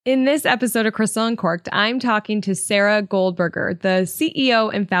In this episode of Crystal Uncorked, I'm talking to Sarah Goldberger, the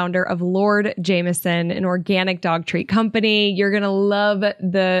CEO and founder of Lord Jameson, an organic dog treat company. You're going to love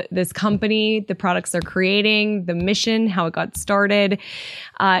this company, the products they're creating, the mission, how it got started.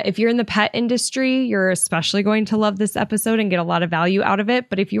 If you're in the pet industry, you're especially going to love this episode and get a lot of value out of it.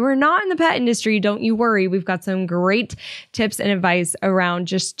 But if you are not in the pet industry, don't you worry. We've got some great tips and advice around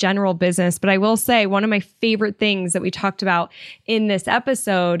just general business. But I will say one of my favorite things that we talked about in this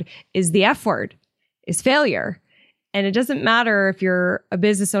episode is the F word, is failure. And it doesn't matter if you're a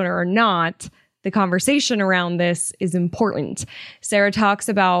business owner or not, the conversation around this is important. Sarah talks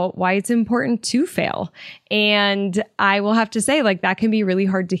about why it's important to fail. And I will have to say, that can be really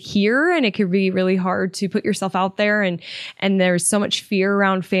hard to hear, and it can be really hard to put yourself out there, and there's so much fear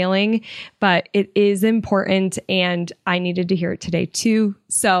around failing, but it is important, and I needed to hear it today too.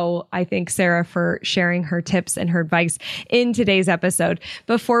 So I thank Sarah for sharing her tips and her advice in today's episode.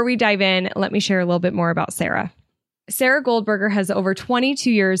 Before we dive in, let me share a little bit more about Sarah. Sarah Goldberger has over 22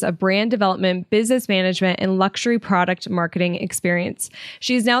 years of brand development, business management, and luxury product marketing experience.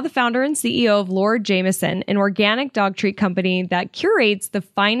 She is now the founder and CEO of Lord Jameson, an organic dog treat company that curates the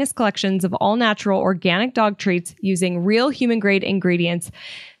finest collections of all-natural organic dog treats using real human-grade ingredients.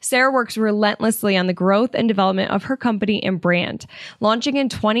 Sarah works relentlessly on the growth and development of her company and brand. Launching in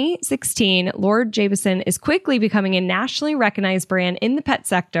 2016, Lord Jameson is quickly becoming a nationally recognized brand in the pet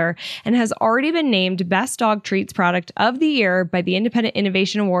sector and has already been named Best Dog Treats Product of the Year by the Independent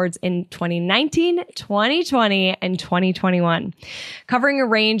Innovation Awards in 2019, 2020, and 2021. Covering a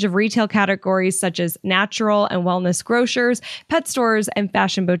range of retail categories such as natural and wellness grocers, pet stores, and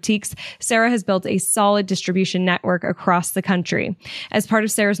fashion boutiques, Sarah has built a solid distribution network across the country. As part of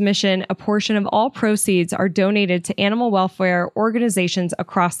Sarah's mission, a portion of all proceeds are donated to animal welfare organizations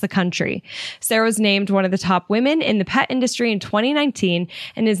across the country. Sarah was named one of the top women in the pet industry in 2019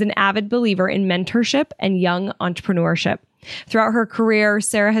 and is an avid believer in mentorship and young entrepreneurship. Throughout her career,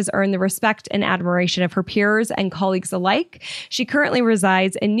 Sarah has earned the respect and admiration of her peers and colleagues alike. She currently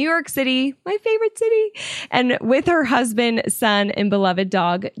resides in New York City, my favorite city, and with her husband, son, and beloved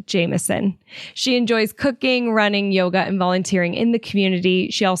dog, Jameson. She enjoys cooking, running, yoga, and volunteering in the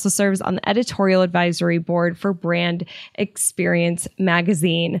community. She also serves on the editorial advisory board for Brand Experience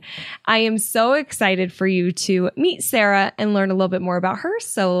magazine. I am so excited for you to meet Sarah and learn a little bit more about her,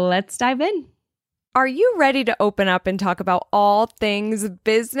 so let's dive in. Are you ready to open up and talk about all things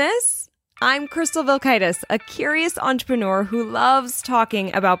business? I'm Crystal Vilkaitis, a curious entrepreneur who loves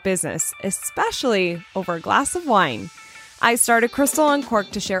talking about business, especially over a glass of wine. I started Crystal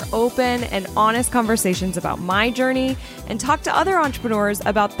Uncorked to share open and honest conversations about my journey and talk to other entrepreneurs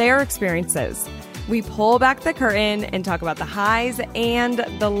about their experiences. We pull back the curtain and talk about the highs and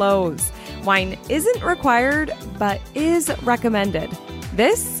the lows. Wine isn't required, but is recommended.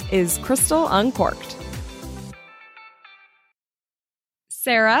 This is Crystal Uncorked.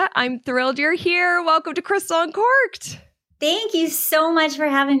 Sarah, I'm thrilled you're here. Welcome to Crystal Uncorked. Thank you so much for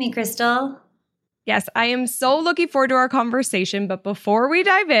having me, Crystal. Yes, I am so looking forward to our conversation. But before we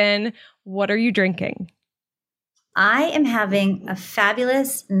dive in, what are you drinking? I am having a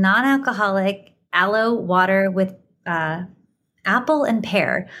fabulous non-alcoholic aloe water with apple and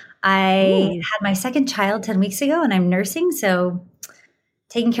pear. I had my second child 10 weeks ago and I'm nursing, so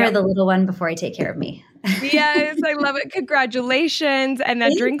taking care of the little one before I take care of me. Yes, I love it. Congratulations. And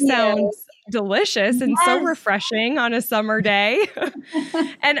that drink sounds delicious and so refreshing on a summer day.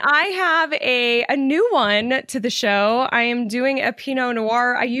 And I have a new one to the show. I am doing a Pinot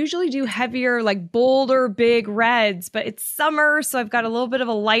Noir. I usually do heavier, bolder, big reds, but it's summer, so I've got a little bit of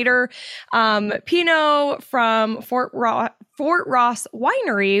a lighter Pinot from Fort Ross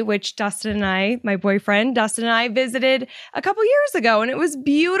Winery, which Dustin and I, my boyfriend Dustin and I, visited a couple years ago, and it was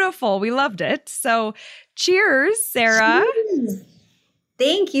beautiful. We loved it. So cheers, Sarah. Cheers.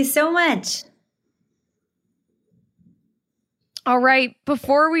 Thank you so much. All right.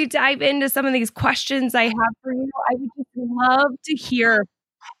 Before we dive into some of these questions I have for you, I would just love to hear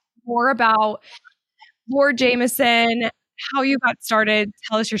more about Lord Jameson, how you got started.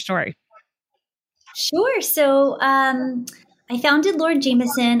 Tell us your story. Sure. So I founded Lord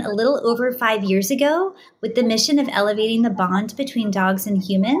Jameson a little over 5 years ago with the mission of elevating the bond between dogs and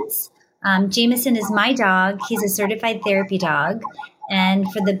humans. Jameson is my dog. He's a certified therapy dog.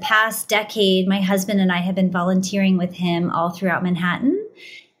 And for the past decade, my husband and I have been volunteering with him all throughout Manhattan.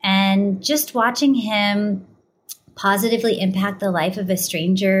 And just watching him positively impact the life of a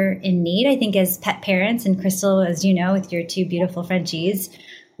stranger in need, I think as pet parents, and Crystal, as you know, with your two beautiful Frenchies,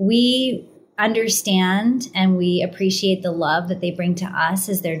 we understand and we appreciate the love that they bring to us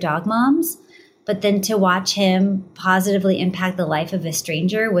as their dog moms. but then to watch him positively impact the life of a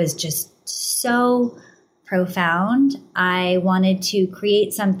stranger was just so profound. I wanted to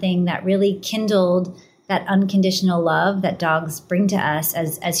create something that really kindled that unconditional love that dogs bring to us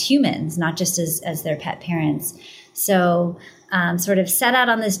as humans, not just as their pet parents. So sort of set out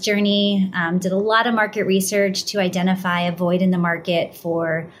on this journey, did a lot of market research to identify a void in the market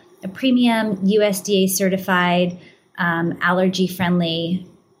for a premium USDA certified, allergy friendly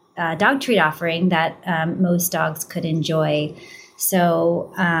dog treat offering that most dogs could enjoy.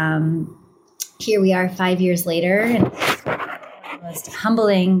 So here we are 5 years later, and it's one of the most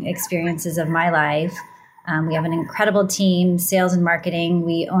humbling experiences of my life. We have an incredible team, sales and marketing.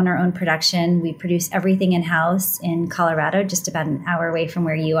 We own our own production. We produce everything in-house in Colorado, just about an hour away from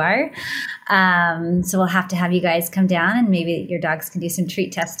where you are. So we'll have to have you guys come down, and maybe your dogs can do some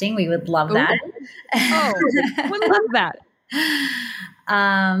treat testing. We would love that. Oh, would love that.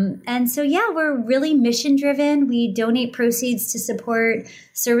 And so, yeah, we're really mission driven. We donate proceeds to support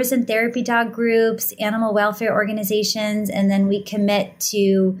service and therapy dog groups, animal welfare organizations, and then we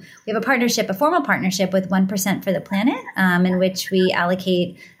have a partnership, a formal partnership with 1% for the Planet, in which we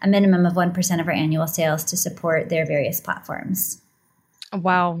allocate a minimum of 1% of our annual sales to support their various platforms.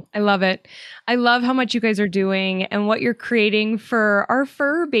 Wow. I love it. I love how much you guys are doing and what you're creating for our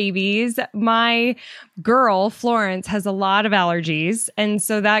fur babies. My girl, Florence, has a lot of allergies. And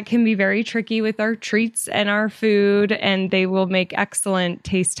so that can be very tricky with our treats and our food. And they will make excellent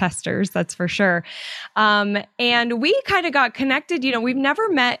taste testers. That's for sure. And we kind of got connected. You know, we've never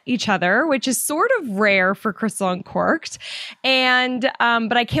met each other, which is sort of rare for Crystal Uncorked. And,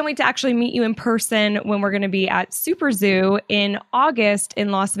 but I can't wait to actually meet you in person when we're going to be at Super Zoo in August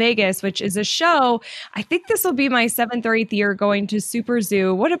in Las Vegas, which is a show. I think this will be my 7th or 8th year going to Super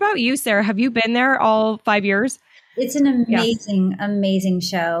Zoo. What about you, Sarah? Have you been there all 5 years? It's an amazing, amazing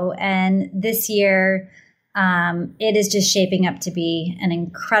show. And this year, it is just shaping up to be an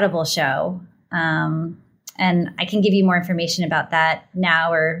incredible show. And I can give you more information about that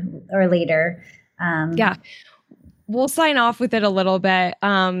now or later. Yeah. We'll sign off with it a little bit,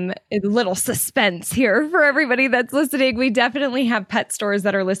 a little suspense here for everybody that's listening. We definitely have pet stores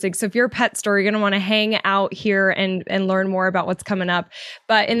that are listing. So if you're a pet store, you're going to want to hang out here and learn more about what's coming up.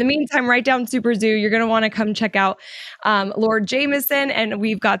 But in the meantime, right down Super Zoo, you're going to want to come check out Lord Jameson. And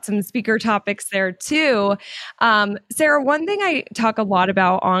we've got some speaker topics there too. Sarah, one thing I talk a lot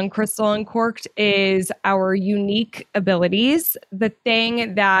about on Crystal Uncorked is our unique abilities, the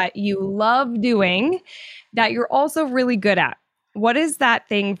thing that you love doing that you're also really good at. What is that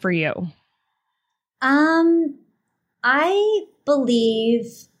thing for you? I believe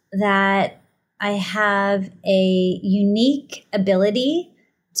that I have a unique ability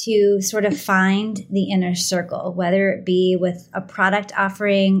to sort of find the inner circle, whether it be with a product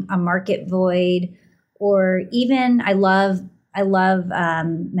offering, a market void, or even I love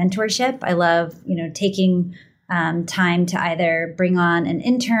mentorship. I love, taking time to either bring on an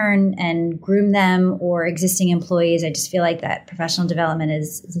intern and groom them or existing employees. I just feel like that professional development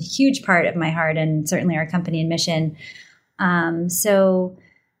is a huge part of my heart and certainly our company and mission. So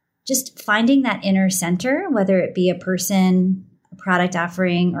just finding that inner center, whether it be a person, a product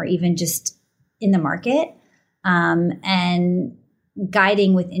offering, or even just in the market, and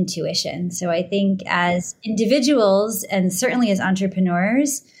guiding with intuition. So I think as individuals and certainly as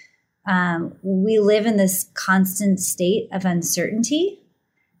entrepreneurs, we live in this constant state of uncertainty,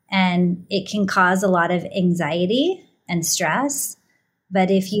 and it can cause a lot of anxiety and stress. But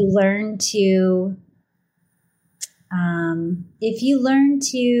if you learn to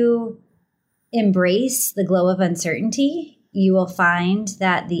embrace the glow of uncertainty, you will find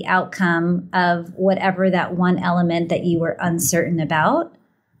that the outcome of whatever that one element that you were uncertain about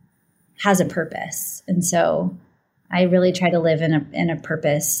has a purpose. And so I really try to live in a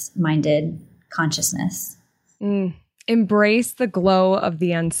purpose-minded consciousness. Embrace the glow of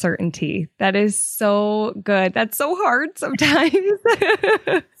the uncertainty. That is so good. That's so hard sometimes.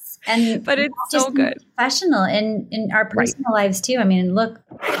 But it's so good. Professional in our personal lives too. I mean, look,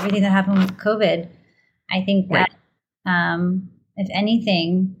 everything that happened with COVID. I think that if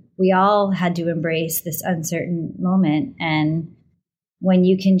anything, we all had to embrace this uncertain moment. And when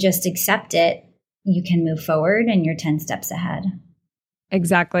you can just accept it, you can move forward and you're 10 steps ahead.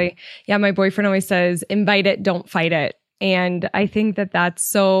 Exactly. Yeah. My boyfriend always says, invite it, don't fight it. And I think that that's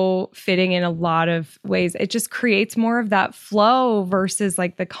so fitting in a lot of ways. It just creates more of that flow versus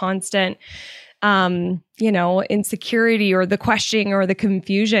like the constant, insecurity or the questioning or the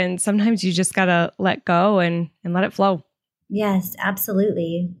confusion. Sometimes you just got to let go and let it flow. Yes,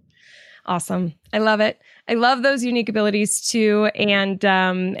 absolutely. Awesome. I love it. I love those unique abilities too. And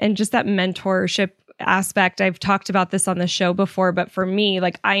just that mentorship aspect. I've talked about this on the show before, but for me,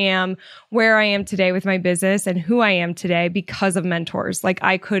 like I am where I am today with my business and who I am today because of mentors. Like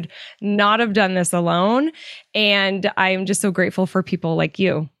I could not have done this alone. And I'm just so grateful for people like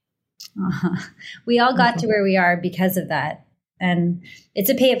you. We all got to where we are because of that. And it's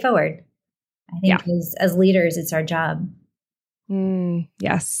a pay it forward. I think as leaders, it's our job.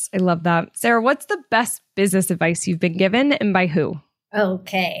 Yes, I love that. Sarah, what's the best business advice you've been given and by who?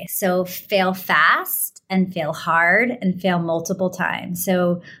 Okay, so fail fast and fail hard and fail multiple times.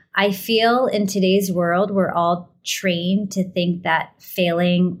 So I feel in today's world, we're all trained to think that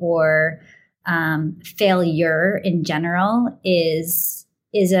failing or failure in general is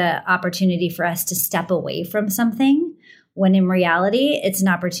an opportunity for us to step away from something, when in reality, it's an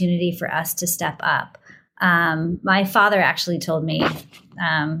opportunity for us to step up. My father actually told me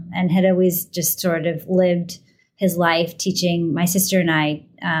and had always just sort of lived his life teaching my sister and I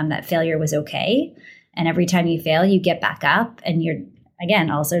that failure was okay. And every time you fail, you get back up and you're,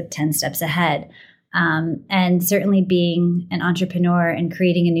 again, also 10 steps ahead. And certainly being an entrepreneur and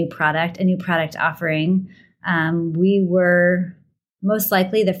creating a new product offering, we were most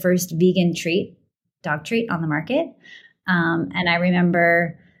likely the first vegan dog treat on the market. And I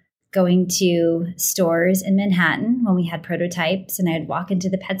remember going to stores in Manhattan when we had prototypes, and I'd walk into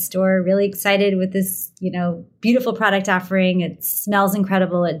the pet store really excited with this, beautiful product offering. It smells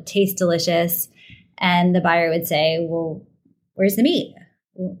incredible. It tastes delicious. And the buyer would say, well, where's the meat?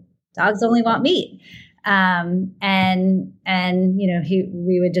 Well, dogs only want meat.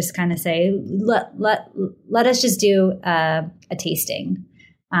 We would just kind of say, let us just do a tasting.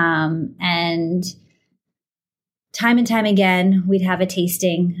 And time and time again, we'd have a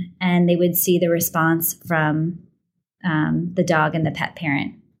tasting and they would see the response from the dog and the pet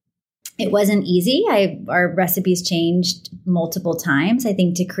parent. It wasn't easy. Our recipes changed multiple times. I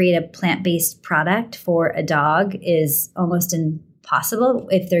think to create a plant-based product for a dog is almost impossible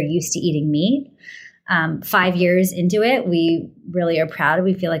if they're used to eating meat. 5 years into it, we really are proud.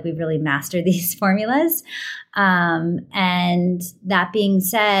 We feel like we've really mastered these formulas. And that being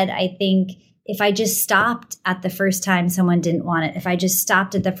said, I think if I just stopped at the first time someone didn't want it, if I just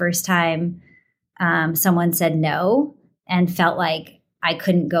stopped at the first time someone said no and felt like I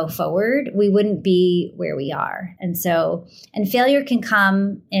couldn't go forward, we wouldn't be where we are. And failure can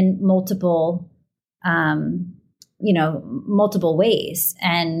come in multiple ways.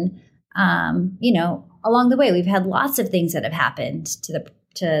 And, along the way, we've had lots of things that have happened to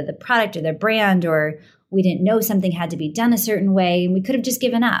the product or the brand, or we didn't know something had to be done a certain way and we could have just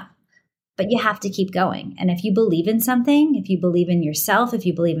given up. But you have to keep going. And if you believe in something, if you believe in yourself, if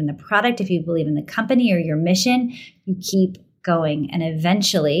you believe in the product, if you believe in the company or your mission, you keep going. And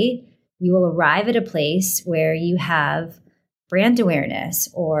eventually you will arrive at a place where you have brand awareness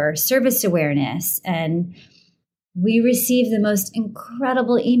or service awareness. And we receive the most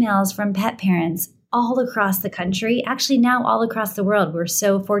incredible emails from pet parents all across the country, actually now all across the world. We're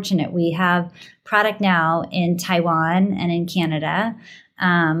so fortunate. We have product now in Taiwan and in Canada.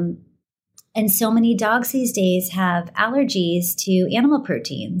 And so many dogs these days have allergies to animal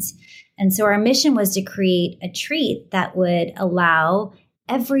proteins. And so our mission was to create a treat that would allow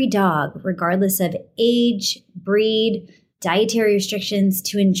every dog, regardless of age, breed, dietary restrictions,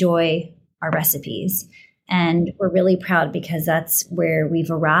 to enjoy our recipes. And we're really proud because that's where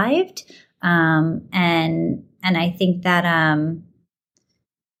we've arrived. And I think that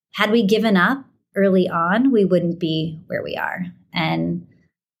had we given up early on, we wouldn't be where we are. And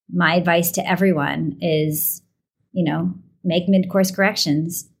my advice to everyone is, make mid-course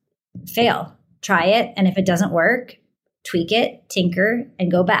corrections, fail, try it. And if it doesn't work, tweak it, tinker,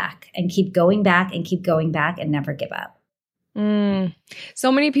 and go back and keep going back and never give up.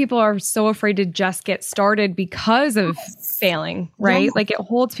 So many people are so afraid to just get started because of failing, right? Yes. Like it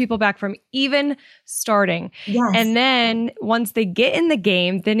holds people back from even starting. Yes. And then once they get in the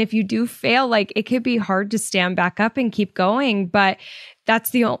game, then if you do fail, like it could be hard to stand back up and keep going. But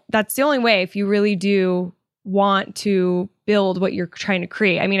that's the only way if you really do want to build what you're trying to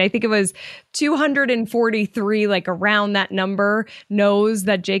create. I mean, I think it was 243, like around that number, no's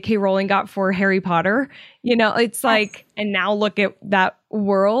that J.K. Rowling got for Harry Potter. It's like, and now look at that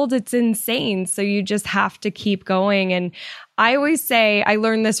world. It's insane. So you just have to keep going. And I always say, I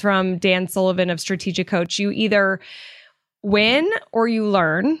learned this from Dan Sullivan of Strategic Coach, you either win or you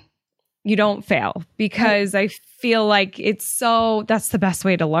learn. You don't fail, because I feel like that's the best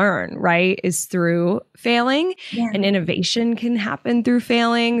way to learn, right? Is through failing. Yeah. And innovation can happen through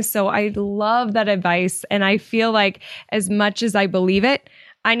failing. So I love that advice. And I feel like as much as I believe it,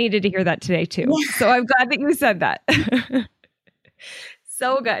 I needed to hear that today too. Yeah. So I'm glad that you said that.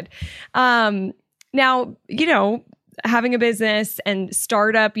 So good. Now, having a business and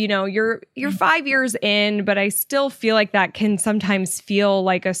startup, you're 5 years in, but I still feel like that can sometimes feel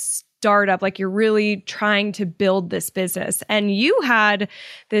like a startup, like you're really trying to build this business. And you had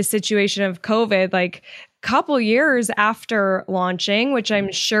this situation of COVID, like a couple years after launching, which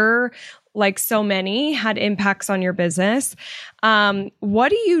I'm sure, like so many, had impacts on your business. What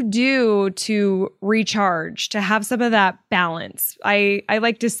do you do to recharge, to have some of that balance? I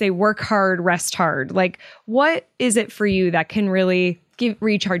like to say work hard, rest hard. Like, what is it for you that can really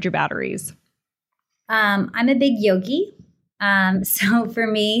recharge your batteries? I'm a big yogi. So for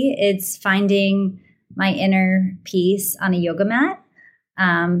me, it's finding my inner peace on a yoga mat.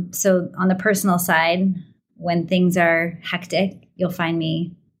 So on the personal side, when things are hectic, you'll find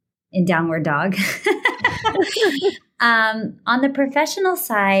me in downward dog. On the professional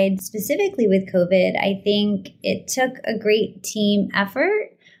side, specifically with COVID, I think it took a great team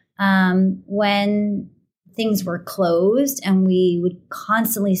effort when things were closed and we would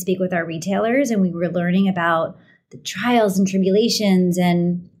constantly speak with our retailers and we were learning about the trials and tribulations.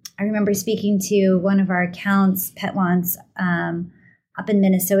 And I remember speaking to one of our accounts, Pet Wants, up in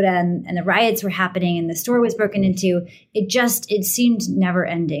Minnesota, and the riots were happening and the store was broken into. It seemed never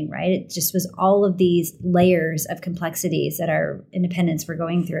ending, right? It just was all of these layers of complexities that our independents were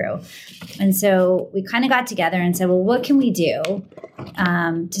going through. And so we kind of got together and said, well, what can we do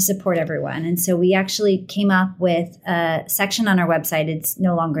to support everyone? And so we actually came up with a section on our website. It's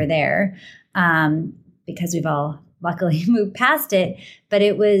no longer there because we've all luckily moved past it, but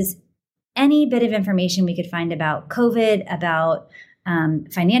it was any bit of information we could find about COVID, about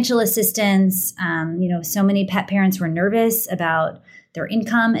financial assistance. So many pet parents were nervous about their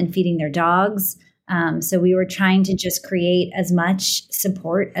income and feeding their dogs. So we were trying to just create as much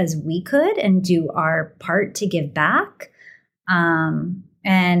support as we could and do our part to give back.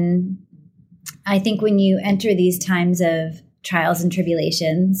 And I think when you enter these times of trials and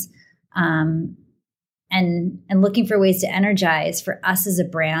tribulations, and looking for ways to energize, for us as a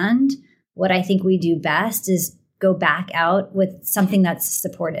brand, what I think we do best is go back out with something that's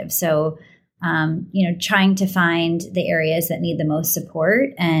supportive. So, trying to find the areas that need the most support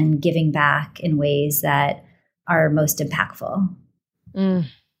and giving back in ways that are most impactful.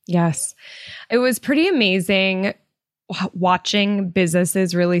 Yes. It was pretty amazing watching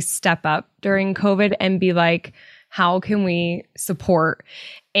businesses really step up during COVID and be like, how can we support?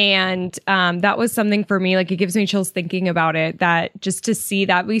 And that was something for me, like it gives me chills thinking about it, that just to see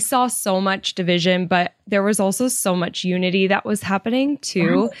that we saw so much division, but there was also so much unity that was happening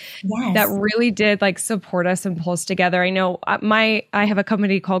too, yes. That really did like support us and pull us together. I know I have a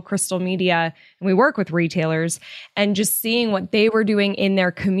company called Crystal Media and we work with retailers, and just seeing what they were doing in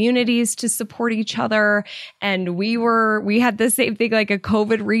their communities to support each other. And we had the same thing, like a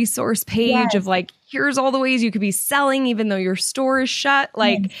COVID resource page of like, here's all the ways you could be selling even though your store is shut,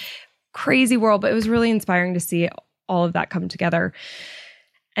 like crazy world. But it was really inspiring to see all of that come together.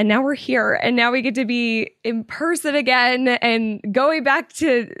 And now we're here, and now we get to be in person again and going back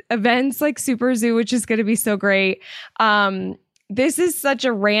to events like Super Zoo, which is going to be so great. This is such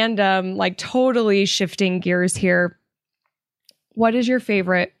a random, like totally shifting gears here. What is your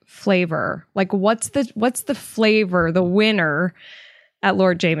favorite flavor? Like what's the flavor, the winner at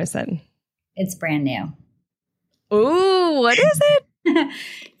Lord Jameson? It's brand new. Ooh, what is it?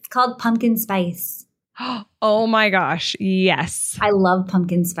 It's called pumpkin spice. Oh my gosh. Yes. I love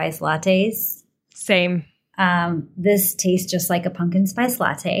pumpkin spice lattes. Same. This tastes just like a pumpkin spice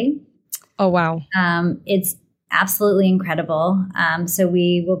latte. Oh, wow. It's absolutely incredible. So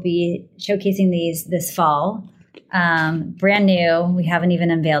we will be showcasing these this fall. Brand new. We haven't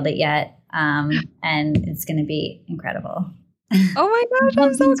even unveiled it yet. And it's going to be incredible. Oh my gosh.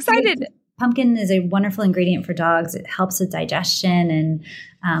 I'm so excited. Pumpkin is a wonderful ingredient for dogs. It helps with digestion and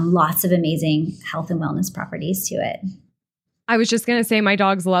lots of amazing health and wellness properties to it. I was just going to say my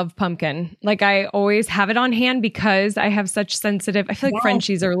dogs love pumpkin. Like I always have it on hand because I have such sensitive, I feel like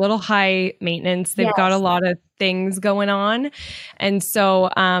Frenchies are a little high maintenance. They've got a lot of things going on. And so,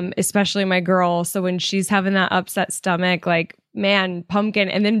 especially my girl. So when she's having that upset stomach, like, man, pumpkin.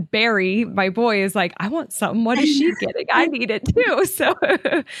 And then Barry, my boy, is like, I want something. What is she getting? I need it too. So,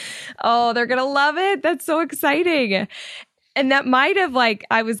 oh, they're going to love it. That's so exciting. And that might have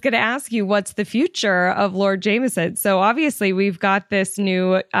I was going to ask you, what's the future of Lord Jameson? So obviously we've got this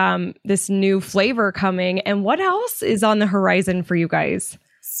new flavor coming. And what else is on the horizon for you guys?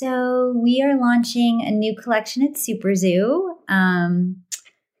 So we are launching a new collection at Super Zoo.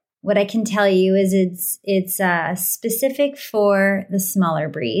 What I can tell you is it's specific for the smaller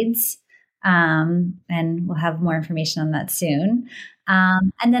breeds, and we'll have more information on that soon.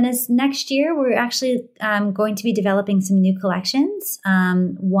 And then as next year, we're actually going to be developing some new collections.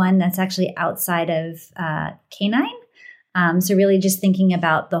 One that's actually outside of canine. So really just thinking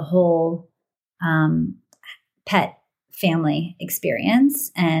about the whole pet family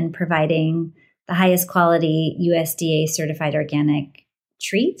experience and providing the highest quality USDA certified organic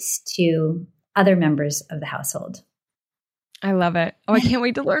treats to other members of the household. I love it. Oh, I can't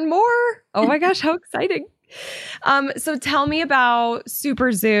wait to learn more. Oh my gosh, how exciting. So tell me about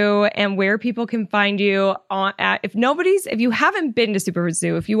Super Zoo and where people can find you if you haven't been to Super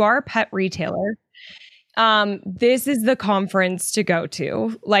Zoo, if you are a pet retailer, this is the conference to go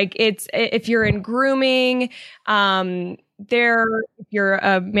to. Like if you're in grooming, if you're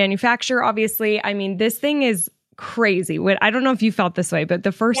a manufacturer, obviously, I mean, this thing is crazy. I don't know if you felt this way, but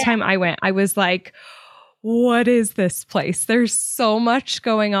the first time I went, I was like, what is this place? There's so much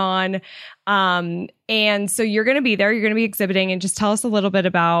going on. And so you're going to be there, you're going to be exhibiting, and just tell us a little bit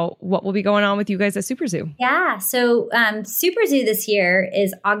about what will be going on with you guys at Super Zoo. Yeah. So, Super Zoo this year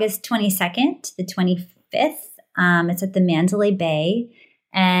is August 22nd to the 25th. It's at the Mandalay Bay.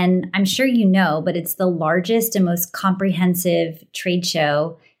 And I'm sure you know, but it's the largest and most comprehensive trade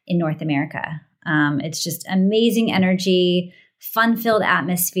show in North America. It's just amazing energy, fun-filled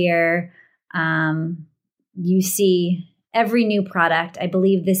atmosphere. You see every new product. I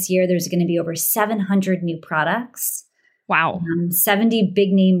believe this year there's going to be over 700 new products. Wow. 70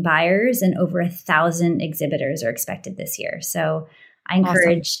 big name buyers and over 1,000 exhibitors are expected this year. So I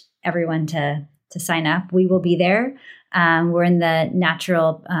encourage everyone to sign up. We will be there. We're in the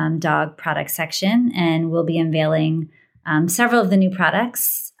natural dog product section, and we'll be unveiling several of the new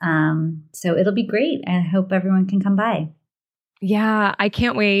products. So it'll be great. I hope everyone can come by. Yeah, I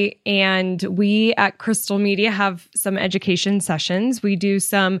can't wait. And we at Crystal Media have some education sessions. We do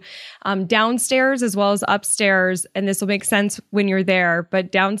some downstairs as well as upstairs, and this will make sense when you're there.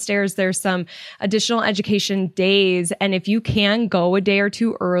 But downstairs, there's some additional education days. And if you can go a day or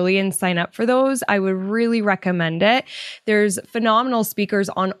two early and sign up for those, I would really recommend it. There's phenomenal speakers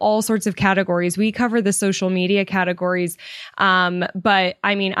on all sorts of categories. We cover the social media categories. But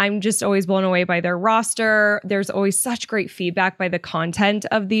I mean, I'm just always blown away by their roster. There's always such great feedback by the content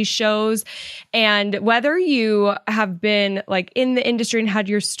of these shows. And whether you have been like in the industry and had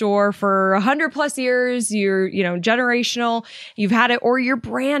your store for 100+ years, you're, generational, you've had it, or you're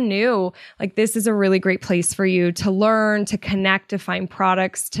brand new, like this is a really great place for you to learn, to connect, to find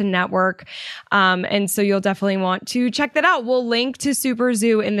products, to network. And so you'll definitely want to check that out. We'll link to Super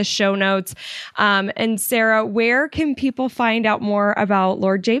Zoo in the show notes. And Sarah, where can people find out more about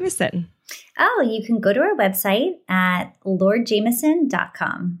Lord Jameson? Oh, you can go to our website at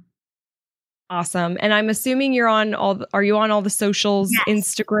lordjameson.com. Awesome. And I'm assuming are you on all the socials, yes.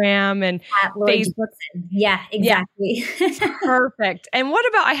 Instagram and Facebook? Yeah, exactly. Yeah. Perfect. And what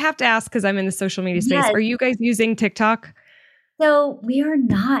about, I have to ask, because I'm in the social media space, yes. Are you guys using TikTok? So we are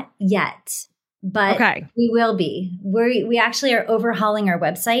not yet, but we will be. We actually are overhauling our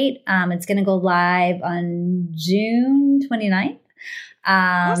website. It's going to go live on June 29th.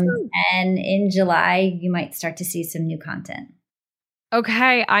 Awesome. And in July, you might start to see some new content.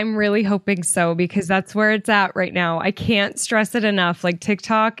 Okay. I'm really hoping so, because that's where it's at right now. I can't stress it enough. Like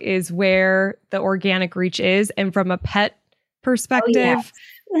TikTok is where the organic reach is. And from a pet perspective,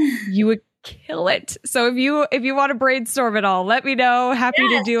 you would kill it. So if you want to brainstorm it all, let me know. Happy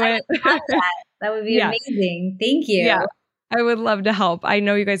to do it. That would be amazing. Thank you. Yeah. I would love to help. I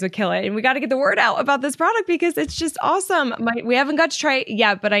know you guys would kill it. And we got to get the word out about this product because it's just awesome. We haven't got to try it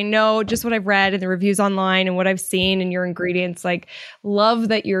yet, but I know just what I've read and the reviews online and what I've seen and your ingredients, like love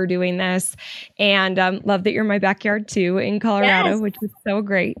that you're doing this, and love that you're in my backyard too in Colorado, which is so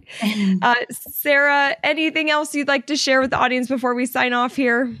great. Sarah, anything else you'd like to share with the audience before we sign off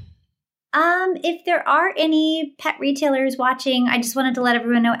here? If there are any pet retailers watching, I just wanted to let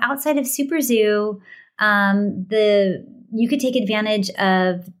everyone know outside of Super Zoo, you could take advantage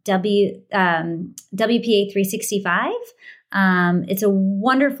of WPA 365. It's a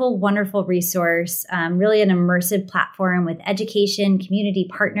wonderful, wonderful resource, really an immersive platform with education, community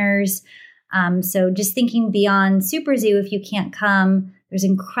partners. So just thinking beyond Super Zoo, if you can't come, there's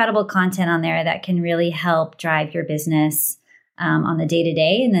incredible content on there that can really help drive your business on the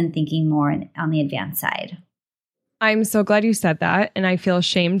day-to-day, and then thinking more on the advanced side. I'm so glad you said that. And I feel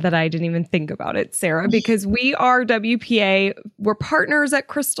ashamed that I didn't even think about it, Sarah, because we are WPA. We're partners at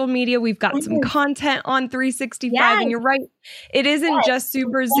Crystal Media. We've got some content on 365. And you're right. It isn't just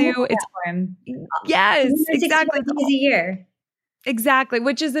Super Zoo. It's exactly. $160 a year. Exactly,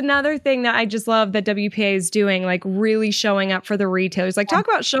 which is another thing that I just love that WPA is doing, like really showing up for the retailers. Like talk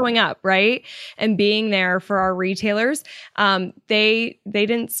about showing up, right? And being there for our retailers. They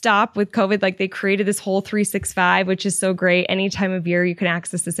didn't stop with COVID. Like they created this whole 365, which is so great. Any time of year you can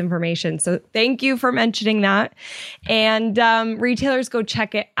access this information. So thank you for mentioning that. And retailers, go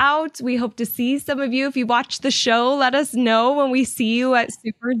check it out. We hope to see some of you. If you watch the show, let us know when we see you at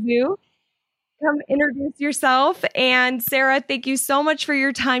Super Zoo. Come introduce yourself. And Sarah, thank you so much for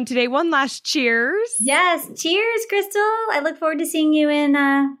your time today. One last cheers. Yes. Cheers, Crystal. I look forward to seeing you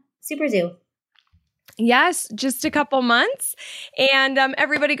in Super Zoo. Yes, just a couple months. And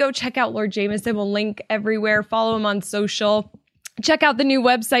everybody go check out Lord Jameson. We'll link everywhere. Follow him on social. Check out the new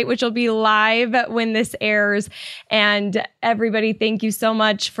website, which will be live when this airs. And everybody, thank you so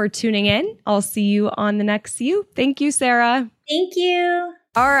much for tuning in. I'll see you on the next See You. Thank you, Sarah. Thank you.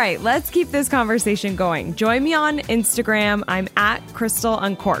 All right, let's keep this conversation going. Join me on Instagram. I'm at Crystal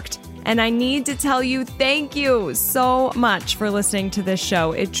Uncorked. And I need to tell you, thank you so much for listening to this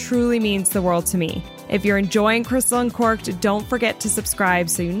show. It truly means the world to me. If you're enjoying Crystal Uncorked, don't forget to subscribe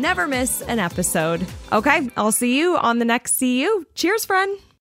so you never miss an episode. Okay, I'll see you on the next See You. Cheers, friend.